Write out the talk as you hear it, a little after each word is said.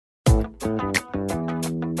Good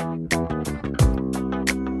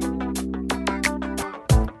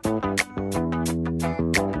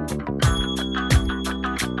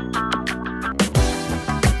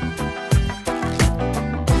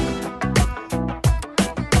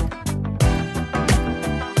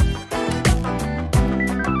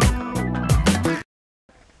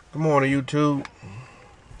morning,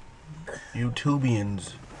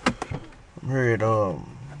 YouTubians. I'm here at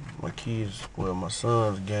my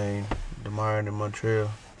son's game, DeMar in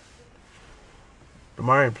Montreal.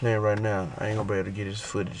 DeMar ain't playing right now. I ain't gonna be able to get his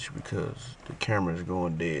footage because the camera's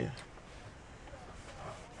going dead.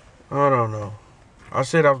 I don't know. I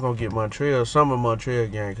said I was gonna get some of Montreal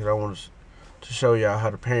game because I wanted to show y'all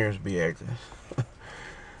how the parents be acting.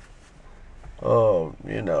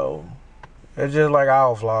 You know. It's just like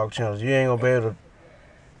our vlog channels. You ain't gonna be able to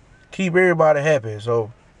keep everybody happy,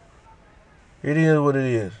 so it is what it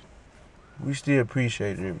is. We still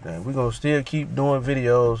appreciate everything. We're gonna still keep doing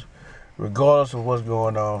videos regardless of what's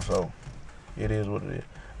going on, so it is what it is.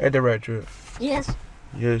 Ain't that right, Trip? Yes.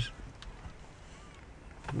 Yes.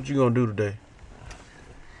 What you gonna do today?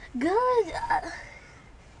 Good.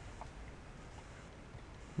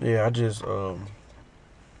 Yeah, I just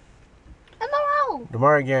the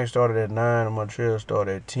Murray game started at 9 and Montreal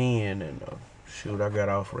started at 10, and shoot, I got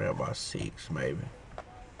off around by 6 maybe.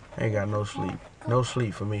 Ain't got no sleep. No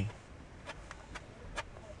sleep for me.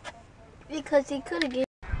 Because he could have get.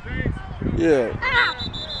 Yeah.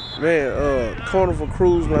 Man, Carnival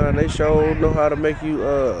Cruise Line, they sure know how to make you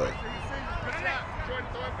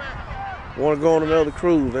want to go on another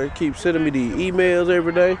cruise. They keep sending me the emails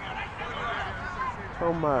every day.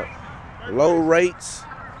 Talking about low rates.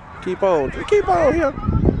 Keep on. Just keep on here.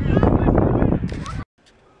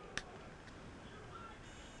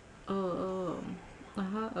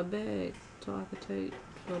 A bag so I could take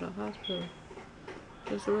to the hospital.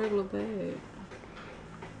 Just a regular bag.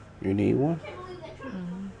 You need one?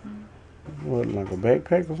 Mm-hmm. What, like a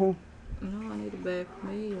backpack or something? No, I need a bag for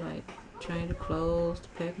me, like change of clothes, to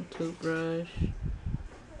pack my toothbrush.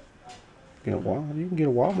 Get a Walmart. You can get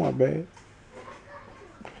a Walmart bag.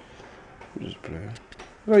 I'm just playing.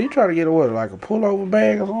 So you try to get a what, like a pullover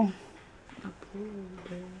bag or something? A pullover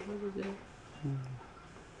bag? What is that?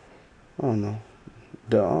 I don't know.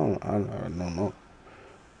 I don't know.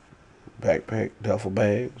 Backpack, duffel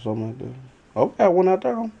bag, something like that. Oh, got one out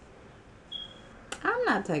there. I'm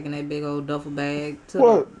not taking that big old duffel bag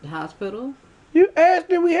to the hospital. You asked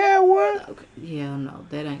if we had one? Okay. Yeah, no,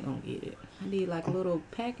 that ain't gonna get it. I need like a little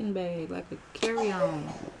packing bag, like a carry-on.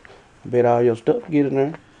 Bet all your stuff get in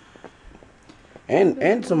there.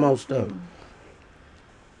 And some more stuff.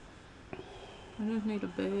 I just need a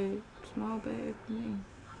bag, small bag for me.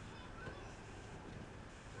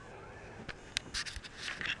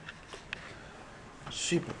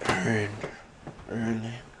 She prepared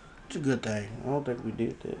early. It's a good thing. I don't think we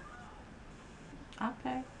did that.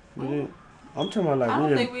 Okay. We did. I'm talking about like I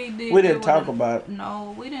don't think we did. We didn't talk about.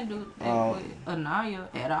 No, we didn't do that with Anaya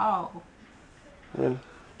at all. Really?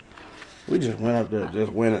 We just went up there.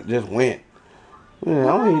 Just went.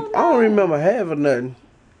 Yeah, I don't remember having nothing.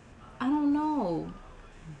 I don't know.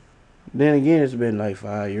 Then again, it's been like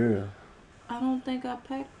 5 years. I don't think I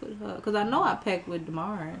packed with her. Because I know I packed with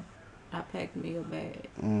DeMar. I packed me a bag.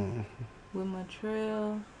 With my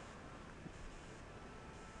trail.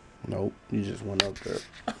 Nope. You just went up there.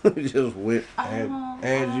 You just went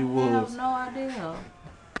as you was. I have no idea.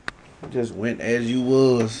 Just went as you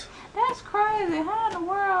was. That's crazy. How in the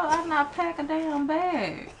world I not pack a damn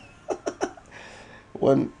bag?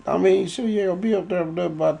 I mean, sure, you ain't gonna be up there for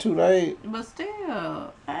about 2 days. But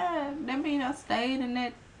still, that mean I stayed in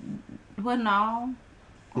that. Wasn't all.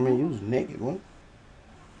 I mean, you was naked, what?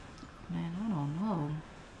 Man, I don't know.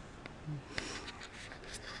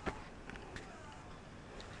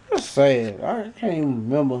 That's sad. I can't even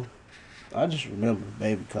remember. I just remember the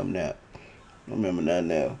baby coming out. I don't remember nothing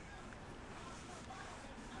now.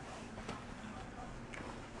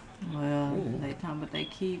 Well, they talking about they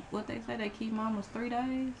keep, what they say, they keep mamas 3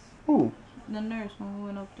 days? Who? The nurse when we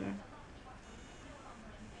went up there.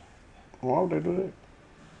 Why would they do that?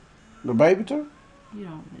 The baby too? You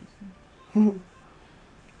don't listen.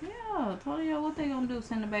 Yeah, Tonio, what they gonna do?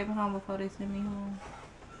 Send the baby home before they send me home?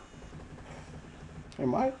 They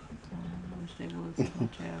might. I wish they would send my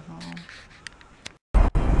child home.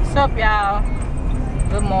 What's up, y'all?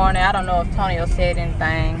 Good morning. I don't know if Tonio said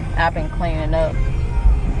anything. I've been cleaning up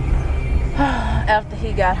after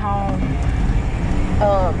he got home.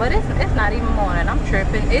 But it's not even morning. I'm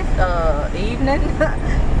tripping. It's evening.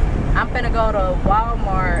 I'm finna go to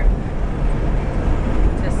Walmart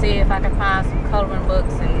to see if I can find some coloring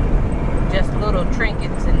books and just little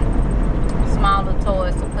trinkets and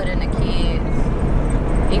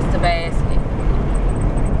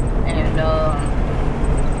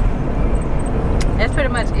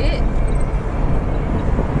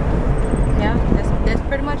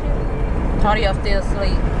Tonio's still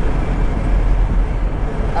asleep.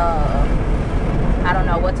 I don't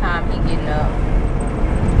know what time he getting up.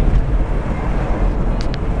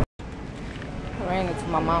 I ran into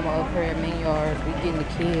my mama up here at Main Yard. We getting the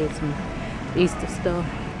kids some Easter stuff.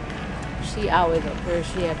 She always up here.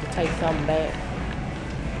 She had to take something back.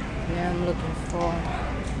 Now I'm looking for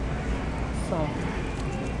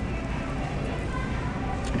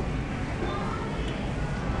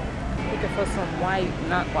some white,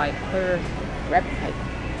 not white, clear wrapping paper.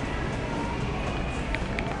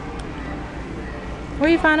 Where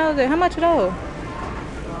you find those at? How much are those?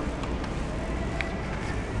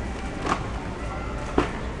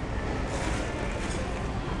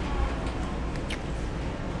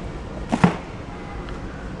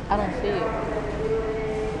 I don't see it.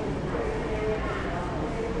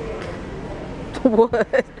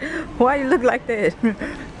 What? Why you look like that? You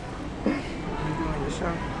doing your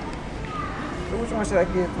show? So which one should I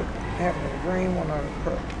get? Have the green one or the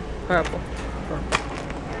purple? Purple. Purple.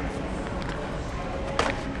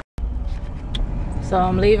 So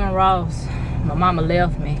I'm leaving Ross. My mama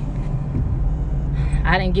left me.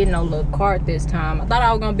 I didn't get no little cart this time. I thought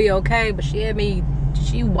I was gonna be okay, but she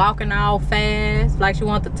walking all fast, like she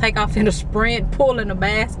wanted to take off in a sprint, pulling the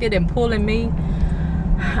basket and pulling me.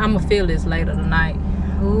 I'ma feel this later tonight.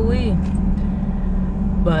 Ooh-wee.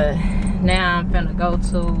 But now I'm finna go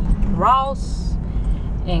to Ross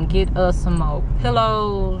and get us some more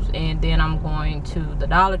pillows, and then I'm going to the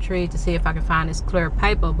Dollar Tree to see if I can find this clear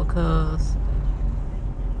paper because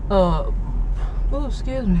oh,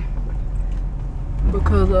 excuse me,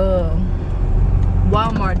 because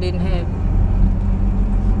Walmart didn't have it.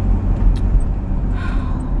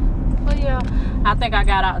 But yeah, I think I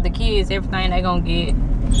got out the kids everything they gonna get,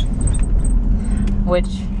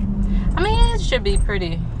 which I mean, it should be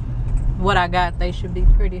pretty. What I got, they should be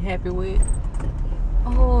pretty happy with.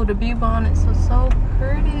 Oh, the bee bonnets are so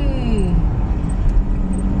pretty.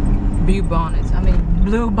 Bee bonnets, I mean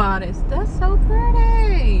blue bonnets. That's so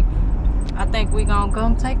pretty. I think we gonna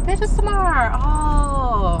go take pictures tomorrow.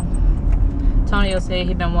 Oh, Tonio said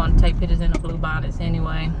he been wanting to take pictures in the blue bonnets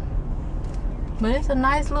anyway. But it's a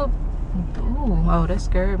nice little. Ooh, oh, that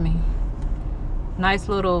scared me. Nice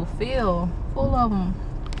little field full of them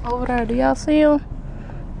over there. Do y'all see them?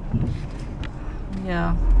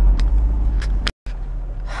 Yeah.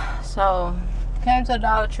 So came to the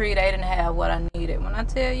Dollar Tree. They didn't have what I needed. When I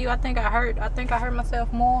tell you, I think I hurt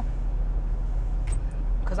myself more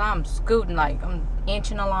because I'm scooting, like I'm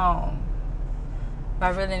inching along. I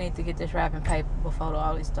really need to get this wrapping paper before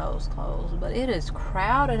all these stores close. But it is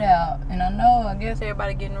crowded out, and I guess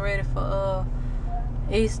everybody getting ready for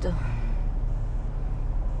Easter.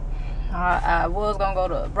 I was gonna go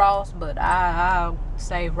to Ross, but I'll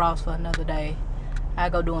save Ross for another day. I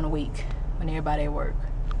go during the week when everybody at work.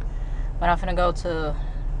 But I'm finna go to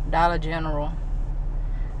Dollar General.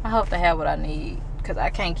 I hope they have what I need, cause I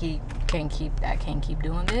can't keep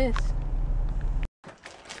doing this.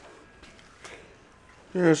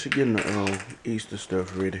 Yeah, she getting the Easter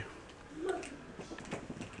stuff ready.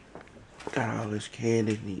 Got all this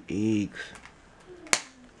candy and the eggs.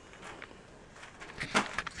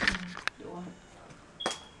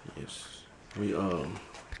 Yes, we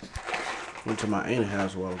went to my aunt's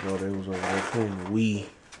house a while ago. They was over there playing the Wii.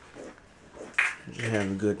 Just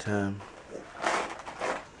having a good time.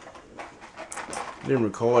 Didn't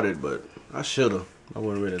record it, but I should've. I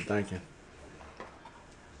wasn't really thinking.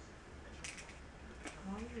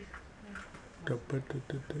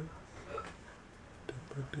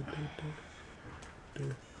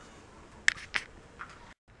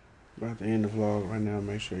 About to end the vlog right now.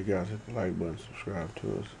 Make sure you guys hit the like button, subscribe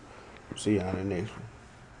to us. See y'all in the next one.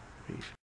 Peace.